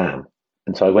 damn.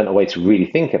 And so I went away to really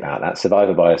think about that.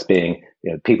 Survivor bias being,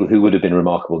 people who would have been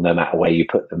remarkable no matter where you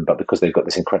put them, but because they've got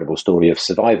this incredible story of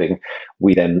surviving,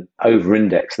 we then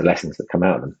over-index the lessons that come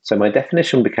out of them. So my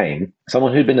definition became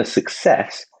someone who'd been a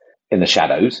success in the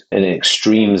shadows, in the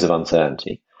extremes of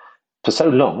uncertainty, for so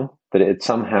long that it had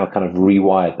somehow kind of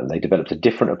rewired them. They developed a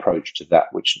different approach to that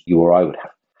which you or I would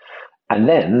have. And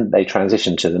then they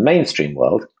transitioned to the mainstream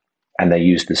world, and they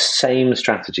used the same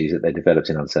strategies that they developed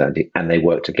in uncertainty, and they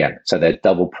worked again. So they're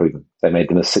double proven. They made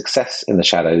them a success in the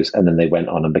shadows, and then they went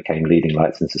on and became leading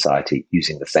lights in society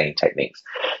using the same techniques.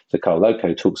 So Carl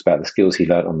Loco talks about the skills he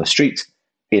learned on the streets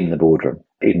in the boardroom.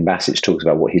 Eden Bassich talks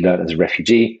about what he learned as a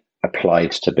refugee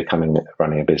applied to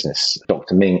running a business.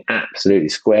 Dr. Ming absolutely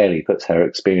squarely puts her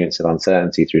experience of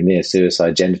uncertainty through near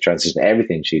suicide, gender transition,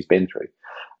 everything she's been through,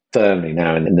 firmly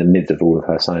now in the midst of all of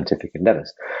her scientific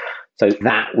endeavors. So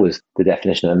that was the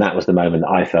definition, and that was the moment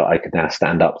that I felt I could now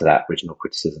stand up to that original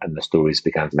criticism, and the stories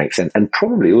began to make sense. And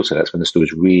probably also that's when the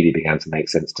stories really began to make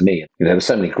sense to me. There were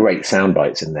so many great sound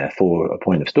bites in there for a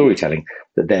point of storytelling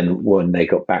that then, when they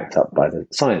got backed up by the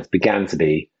science, began to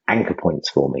be anchor points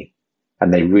for me.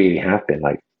 And they really have been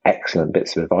like excellent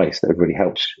bits of advice that have really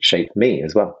helped shape me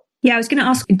as well. Yeah, I was going to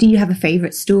ask, do you have a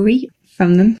favourite story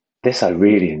from them? This I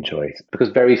really enjoyed, because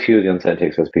very few of the uncertainty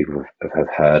experts people have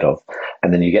heard of.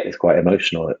 And then you get this quite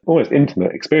emotional, almost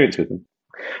intimate experience with them.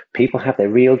 People have their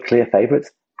real clear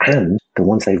favourites and the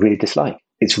ones they really dislike.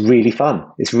 It's really fun.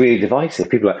 It's really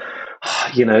divisive. People are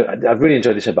like, I've really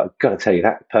enjoyed this show, but I've got to tell you,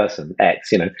 that person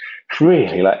X,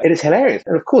 really, like, it is hilarious.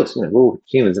 And of course, we're all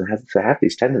humans and have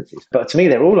these tendencies. But to me,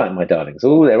 they're all like my darlings.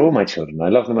 They're all my children. I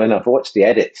love them enough. I watch the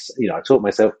edits. I taught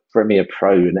myself Premiere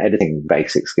Pro and editing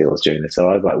basic skills during this.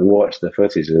 So I've watched the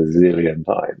footage a zillion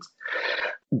times.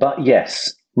 But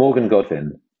yes, Morgan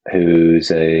Godwin,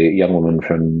 who's a young woman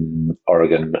from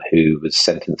Oregon who was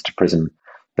sentenced to prison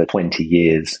for 20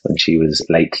 years when she was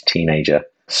a late teenager,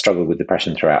 struggled with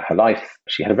depression throughout her life.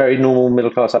 She had a very normal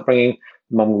middle-class upbringing.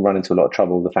 Mum ran into a lot of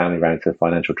trouble. The family ran into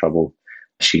financial trouble.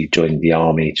 She joined the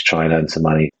army to try and earn some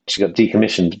money. She got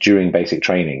decommissioned during basic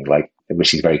training, which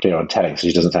she's very clear on telling, so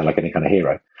she doesn't sound like any kind of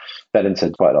hero. Fell into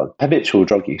quite a lot of habitual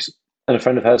drug use. And a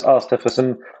friend of hers asked her for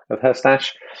some of her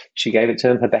stash. She gave it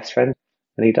to him, her best friend,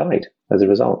 and he died as a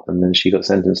result. And then she got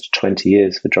sentenced to 20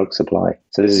 years for drug supply.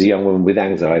 So this is a young woman with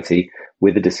anxiety,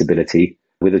 with a disability,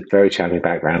 with a very challenging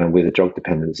background, and with a drug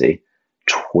dependency.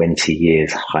 20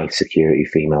 years high security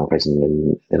female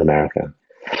prison in America.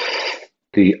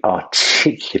 The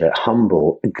articulate,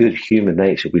 humble, good human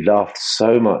nature. We laughed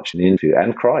so much in the interview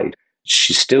and cried.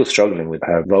 She's still struggling with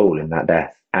her role in that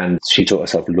death. And she taught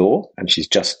herself law, and she's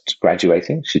just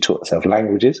graduating. She taught herself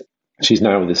languages. She's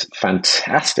now with this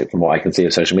fantastic, from what I can see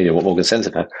of social media, what Morgan sends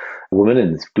of her, a woman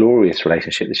in this glorious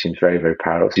relationship that she's very, very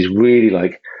proud of. She's really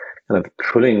kind of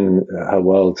pulling her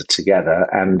world together.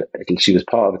 And she was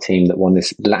part of a team that won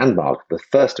this landmark, the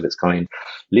first of its kind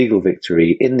legal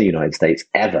victory in the United States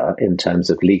ever in terms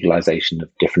of legalization of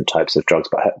different types of drugs.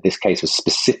 But this case was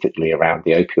specifically around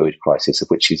the opioid crisis, of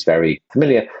which she's very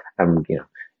familiar. And,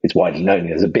 it's widely known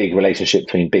there's a big relationship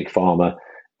between Big Pharma,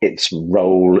 its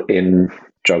role in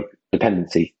drug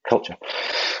dependency culture.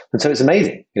 And so it's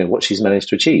amazing, what she's managed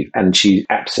to achieve. And she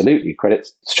absolutely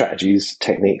credits strategies,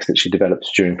 techniques that she developed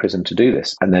during prison to do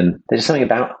this. And then there's something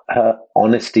about her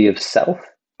honesty of self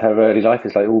Her early life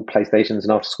is like all PlayStations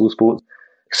and after school sports.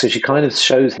 So she kind of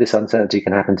shows this uncertainty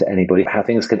can happen to anybody, how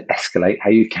things can escalate, how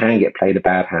you can get played a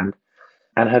bad hand.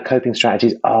 And her coping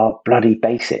strategies are bloody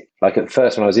basic. Like at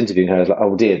first when I was interviewing her, I was like,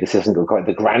 oh dear, this hasn't got quite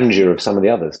the grandeur of some of the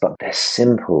others, but they're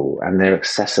simple and they're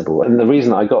accessible. And the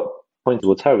reason I got pointed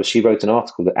towards her was she wrote an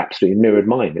article that absolutely mirrored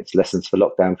mine. It's Lessons for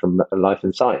Lockdown from Life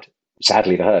Inside.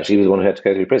 Sadly for her, she was the one who had to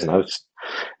go through prison. I was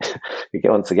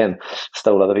once again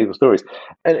stole other people's stories.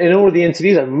 And in all of the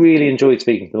interviews, I really enjoyed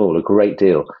speaking to them all a great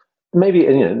deal. Maybe,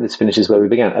 this finishes where we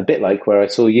began, a bit like where I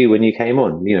saw you when you came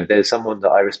on. There's someone that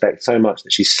I respect so much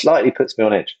that she slightly puts me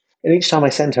on edge. And each time I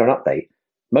send her an update,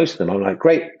 most of them, I'm like,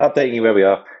 great, updating you where we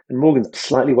are. And Morgan's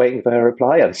slightly waiting for her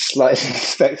reply. I'm slightly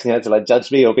expecting her to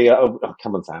judge me or be, oh,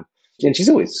 come on, Sam. And she's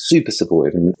always super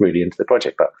supportive and really into the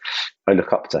project, but I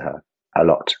look up to her a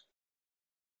lot.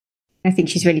 I think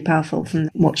she's really powerful from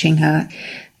watching her.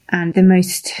 And the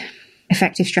most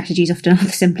effective strategies often are the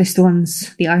simplest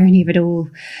ones. The irony of it all.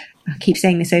 I keep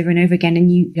saying this over and over again,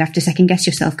 and you have to second guess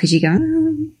yourself because you go,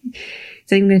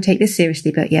 so I'm going to take this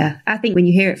seriously. But yeah, I think when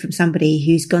you hear it from somebody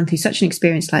who's gone through such an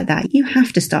experience like that, you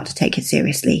have to start to take it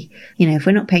seriously. If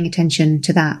we're not paying attention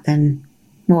to that, then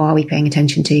what are we paying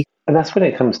attention to? And that's when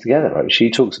it comes together, right? She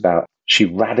talks about, she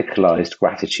radicalized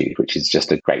gratitude, which is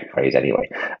just a great phrase anyway.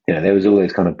 There was all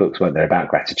those kind of books, weren't there, about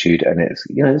gratitude, and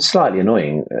it's slightly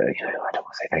annoying. I don't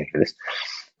want to say thank you for this.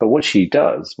 But what she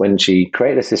does, when she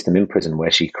created a system in prison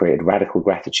where she created radical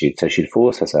gratitude, so she'd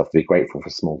force herself to be grateful for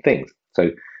small things.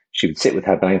 So she would sit with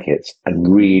her blankets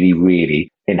and really,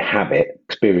 really inhabit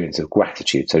experience of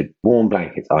gratitude. So warm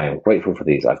blankets, I am grateful for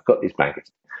these. I've got these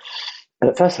blankets. And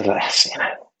at first I was like,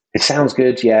 it sounds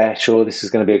good. Yeah, sure, this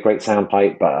is going to be a great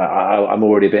soundbite, but I'm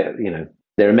already a bit,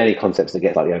 there are many concepts that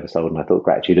get slightly oversold, and I thought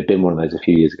gratitude had been one of those a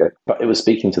few years ago. But it was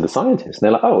speaking to the scientists, and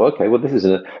they're like, oh, okay, well, this is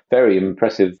a very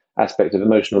impressive aspect of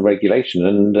emotional regulation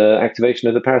and activation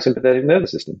of the parasympathetic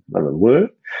nervous system. I'm like,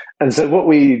 what? And so what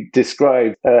we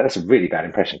described, that's a really bad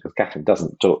impression because Catherine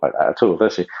doesn't talk like that at all,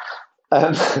 does she?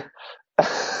 I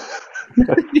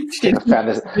found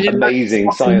this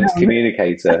amazing science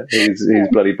communicator who's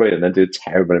bloody brilliant and do a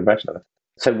terrible impression of it.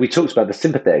 So we talked about the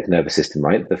sympathetic nervous system,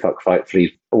 right? The fuck, fight,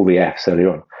 flee, all the F's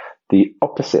earlier on. The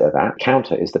opposite of that,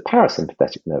 counter, is the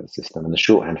parasympathetic nervous system. And the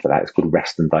shorthand for that is called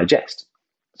rest and digest.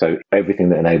 So everything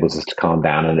that enables us to calm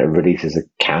down, and it releases a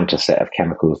counter set of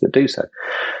chemicals that do so.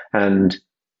 And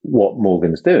what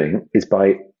Morgan's doing is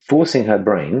by forcing her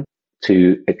brain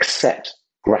to accept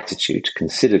gratitude, to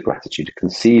consider gratitude, to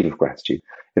conceive of gratitude,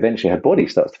 eventually her body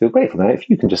starts to feel grateful. Now, if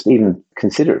you can just even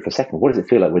consider it for a second, what does it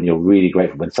feel like when you're really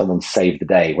grateful, when someone saved the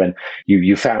day, when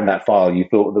you found that file you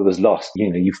thought that was lost,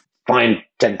 you find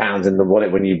 £10 in the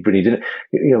wallet when you didn't,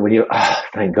 when you,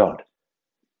 thank God.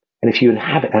 And if you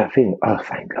inhabit that feeling,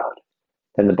 thank God,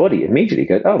 then the body immediately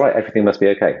goes, oh, right, everything must be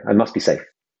okay. I must be safe.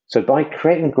 So by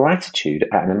creating gratitude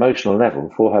at an emotional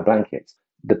level for her blankets,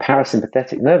 the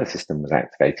parasympathetic nervous system was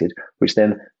activated, which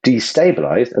then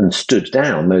destabilized and stood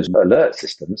down those alert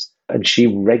systems. And she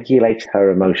regulated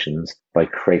her emotions by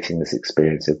creating this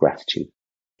experience of gratitude.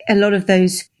 A lot of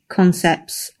those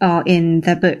concepts are in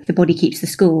the book, The Body Keeps the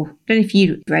Score. I don't know if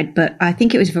you read, but I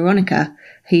think it was Veronica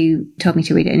who told me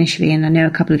to read it initially. And I know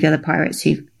a couple of the other pirates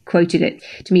who quoted it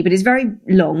to me, but it's very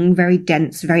long, very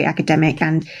dense, very academic,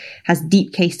 and has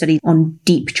deep case studies on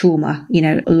deep trauma.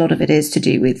 A lot of it is to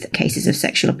do with cases of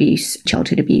sexual abuse,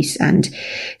 childhood abuse, and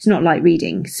it's not light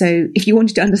reading. So if you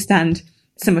wanted to understand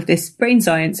some of this brain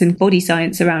science and body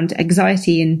science around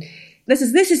anxiety, and this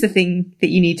is the thing that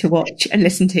you need to watch and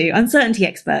listen to, Uncertainty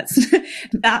Experts.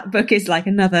 That book is like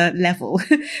another level.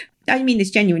 I mean this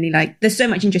genuinely, there's so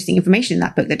much interesting information in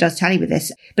that book that does tally with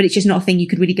this, but it's just not a thing you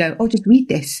could really go, just read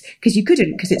this, because you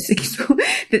couldn't, because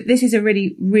this is a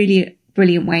really, really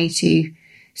brilliant way to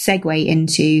segue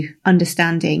into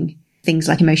understanding things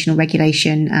like emotional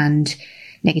regulation and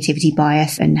negativity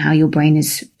bias and how your brain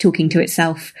is talking to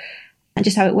itself and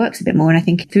just how it works a bit more. And I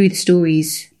think through the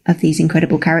stories of these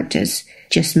incredible characters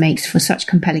just makes for such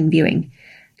compelling viewing.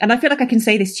 And I feel like I can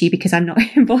say this to you because I'm not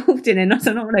involved in it.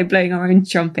 So I'm not blowing our own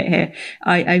trumpet here.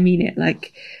 I mean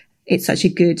it. It's such a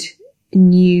good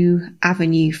new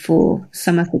avenue for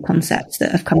some of the concepts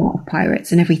that have come out of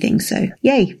pirates and everything. So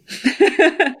yay.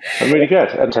 I'm really good.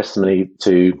 And testimony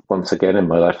to, once again in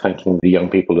my life, thanking the young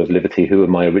people of Liberty who are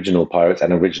my original pirates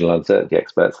and original uncertainty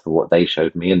experts for what they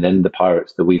showed me. And then the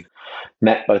pirates that we've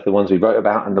met, both the ones we wrote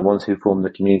about and the ones who formed the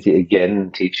community,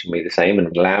 again teaching me the same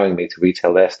and allowing me to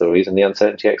retell their stories. And the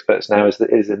uncertainty experts now is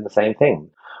in the same thing.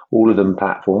 All of them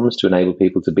platforms to enable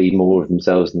people to be more of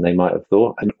themselves than they might have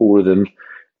thought, and all of them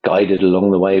guided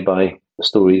along the way by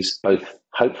stories both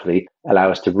hopefully allow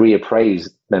us to reappraise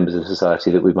members of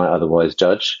society that we might otherwise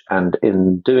judge, and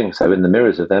in doing so, in the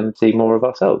mirrors of them, see more of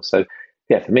ourselves. So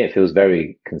yeah, for me, it feels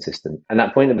very consistent. And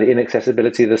that point of the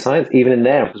inaccessibility of the science, even in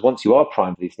there, because once you are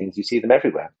primed for these things, you see them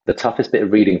everywhere. The toughest bit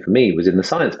of reading for me was in the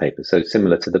science papers, so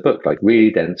similar to the book, like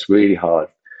really dense, really hard.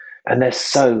 And they're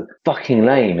so fucking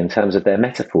lame in terms of their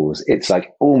metaphors. It's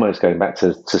like almost going back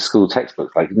to school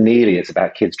textbooks, like nearly it's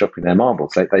about kids dropping their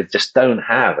marbles. Like they just don't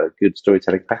have a good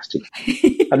storytelling capacity.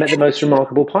 I met the most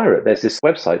remarkable pirate. There's this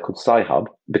website called Sci-Hub,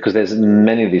 because there's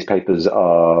many of these papers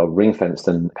are ring-fenced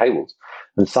and paywalled.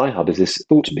 And Sci-Hub is this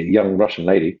thought to be young Russian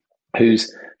lady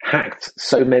who's hacked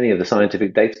so many of the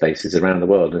scientific databases around the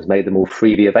world and has made them all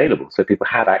freely available. So people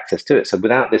have access to it. So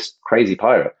without this crazy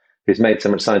pirate who's made so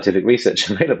much scientific research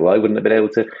available, I wouldn't have been able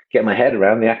to get my head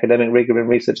around the academic rigor and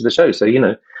research of the show. So,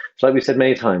 it's like we've said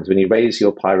many times, when you raise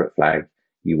your pirate flag,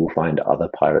 you will find other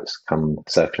pirates come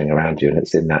circling around you. And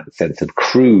it's in that sense of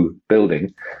crew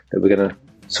building that we're going to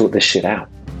sort this shit out.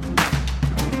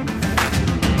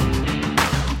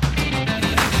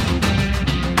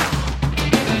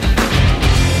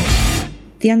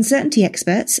 The Uncertainty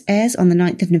Experts airs on the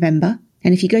 9th of November,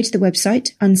 and if you go to the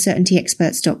website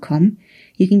uncertaintyexperts.com,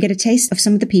 you can get a taste of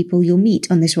some of the people you'll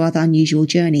meet on this rather unusual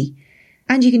journey.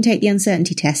 And you can take the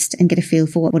uncertainty test and get a feel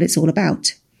for what it's all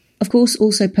about. Of course,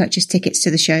 also purchase tickets to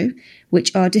the show,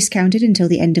 which are discounted until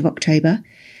the end of October.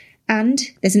 And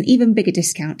there's an even bigger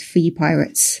discount for you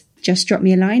pirates. Just drop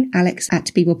me a line,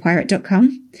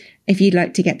 alex@beeblepirate.com, if you'd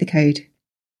like to get the code.